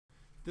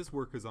This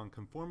work is on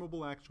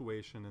conformable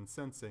actuation and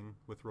sensing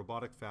with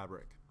robotic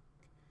fabric.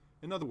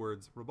 In other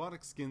words,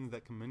 robotic skins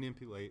that can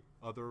manipulate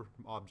other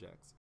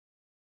objects.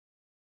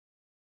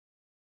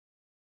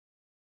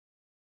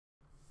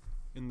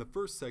 In the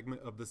first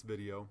segment of this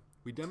video,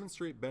 we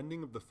demonstrate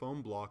bending of the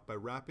foam block by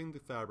wrapping the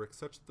fabric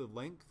such that the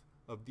length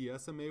of the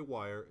SMA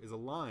wire is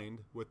aligned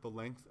with the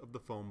length of the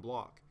foam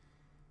block,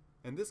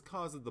 and this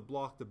causes the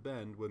block to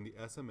bend when the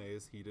SMA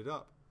is heated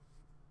up.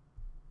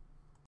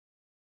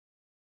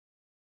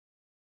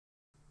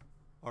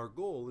 Our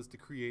goal is to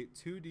create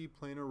 2D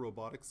planar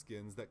robotic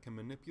skins that can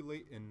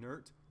manipulate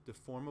inert,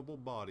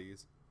 deformable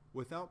bodies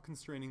without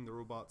constraining the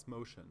robot's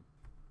motion.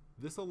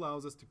 This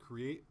allows us to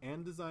create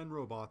and design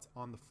robots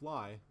on the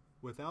fly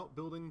without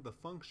building the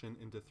function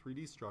into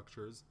 3D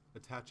structures,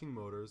 attaching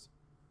motors,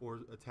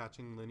 or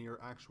attaching linear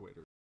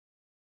actuators.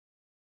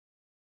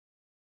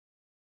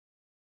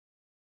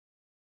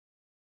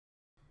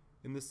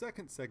 In the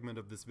second segment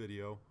of this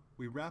video,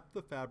 we wrap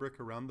the fabric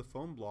around the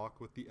foam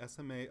block with the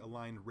SMA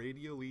aligned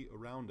radially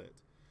around it.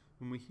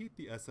 When we heat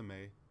the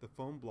SMA, the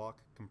foam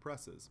block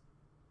compresses.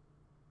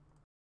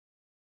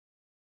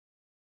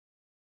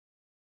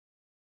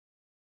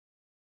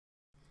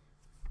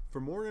 For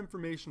more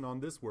information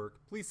on this work,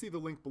 please see the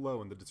link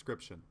below in the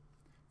description.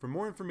 For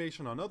more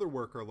information on other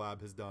work our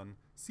lab has done,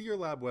 see our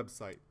lab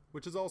website,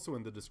 which is also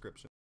in the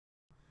description.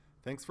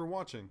 Thanks for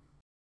watching.